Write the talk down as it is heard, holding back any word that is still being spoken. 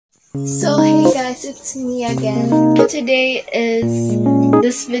So hey guys, it's me again. Today is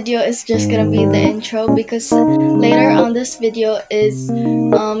this video is just gonna be the intro because later on this video is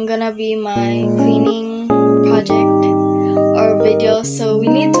gonna be my cleaning project or video. So we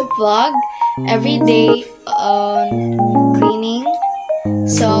need to vlog every day on cleaning.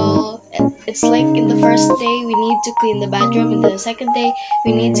 So it's like in the first day we need to clean the bedroom, and the second day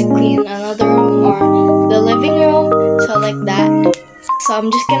we need to clean another room or the living room. So like that. So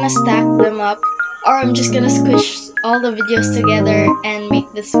I'm just gonna stack them up, or I'm just gonna squish all the videos together and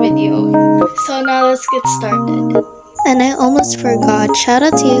make this video. So now let's get started. And I almost forgot, shout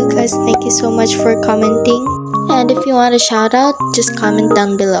out to you guys, thank you so much for commenting. And if you want a shout out, just comment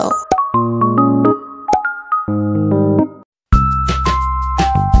down below.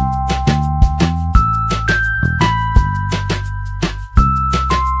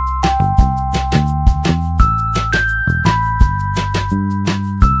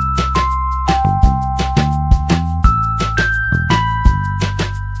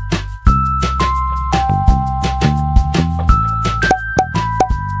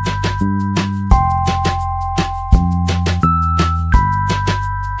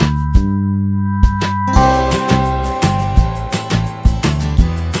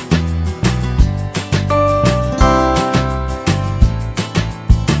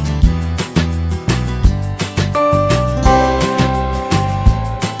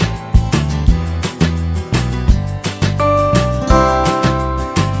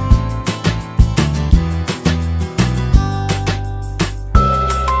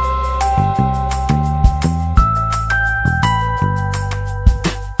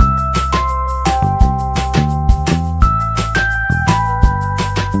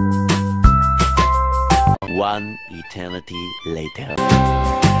 One eternity later.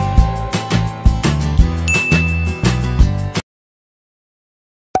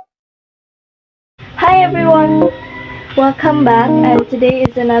 Hi everyone! Welcome back, and today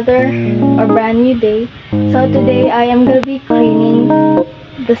is another or brand new day. So today I am going to be cleaning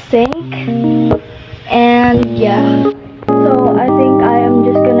the sink, and yeah. So I think I am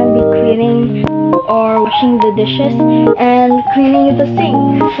just going to be cleaning or washing the dishes and cleaning the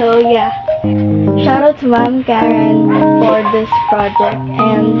sink. So yeah. Shout out to Mom Karen for this project,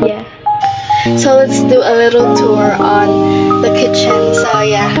 and yeah. So let's do a little tour on the kitchen. So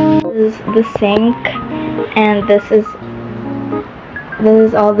yeah, this is the sink, and this is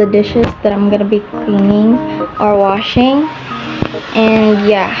all the dishes that I'm gonna be cleaning or washing, and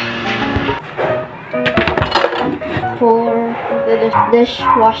yeah. For the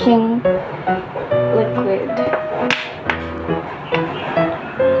dishwashing liquid,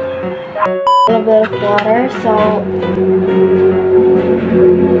 a little bit of water, so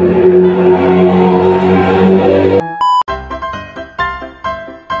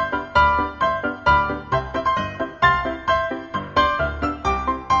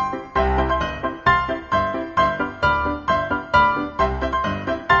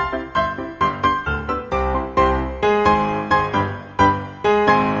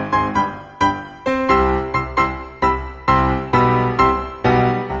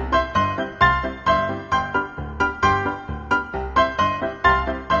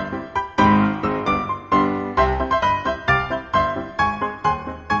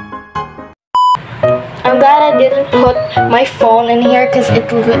I'm glad I didn't put my phone in here because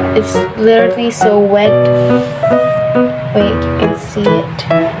it's literally so wet. Wait, you can see it.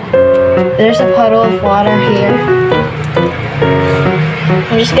 There's a puddle of water here.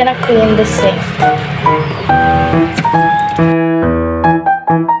 I'm just gonna clean the sink.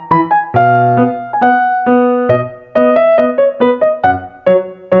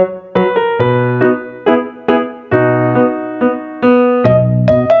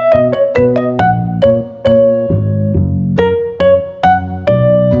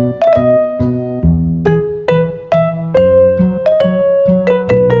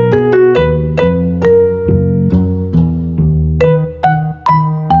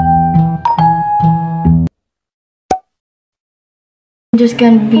 I'm just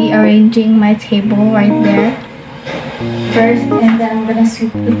gonna be arranging my table right there first, and then I'm gonna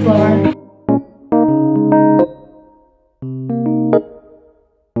sweep the floor.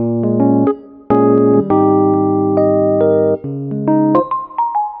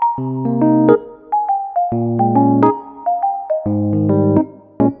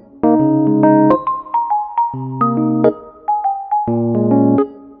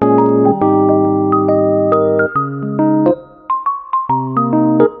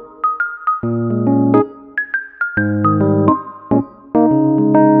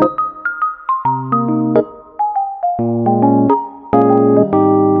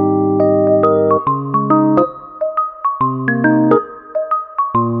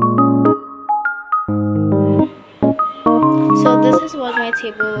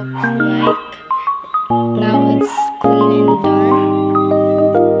 table looks like. Now it's clean and done.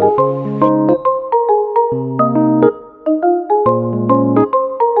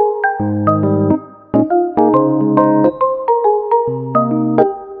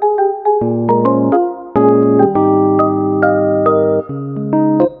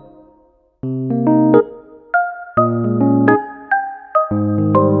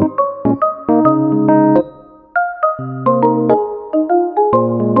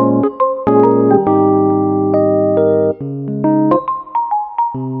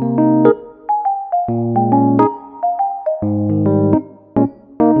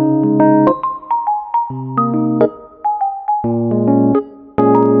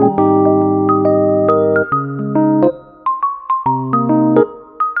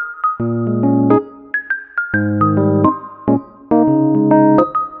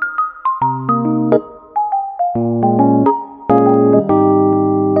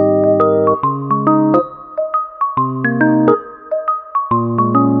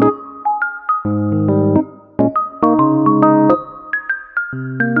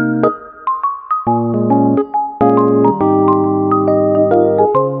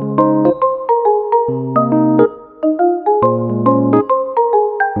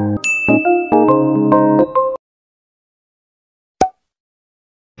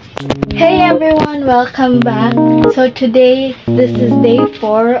 Hey everyone, welcome back. So today, this is day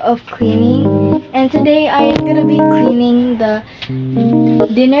 4 of cleaning, and today I am gonna be cleaning the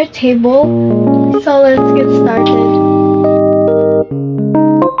dinner table. So let's get started.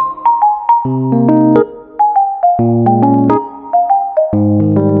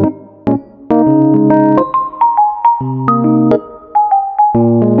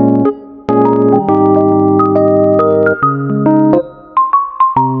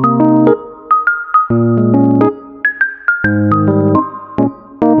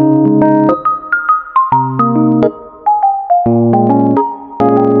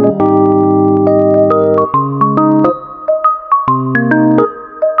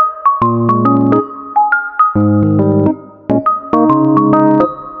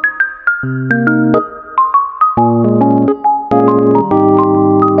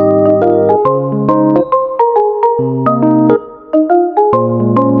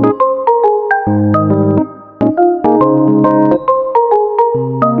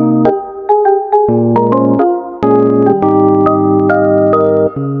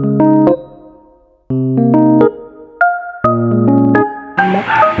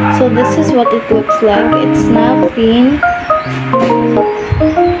 So this is what it looks like. It's now clean.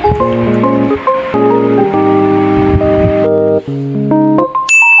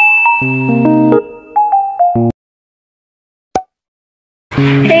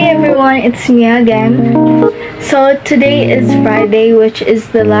 Hey everyone, it's me again. So today is Friday, which is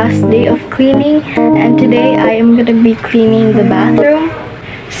the last day of cleaning, and today I am gonna be cleaning the bathroom.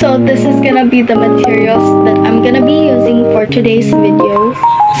 So this is gonna be the materials that I'm gonna be using for today's video.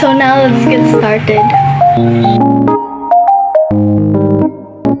 So now let's get started.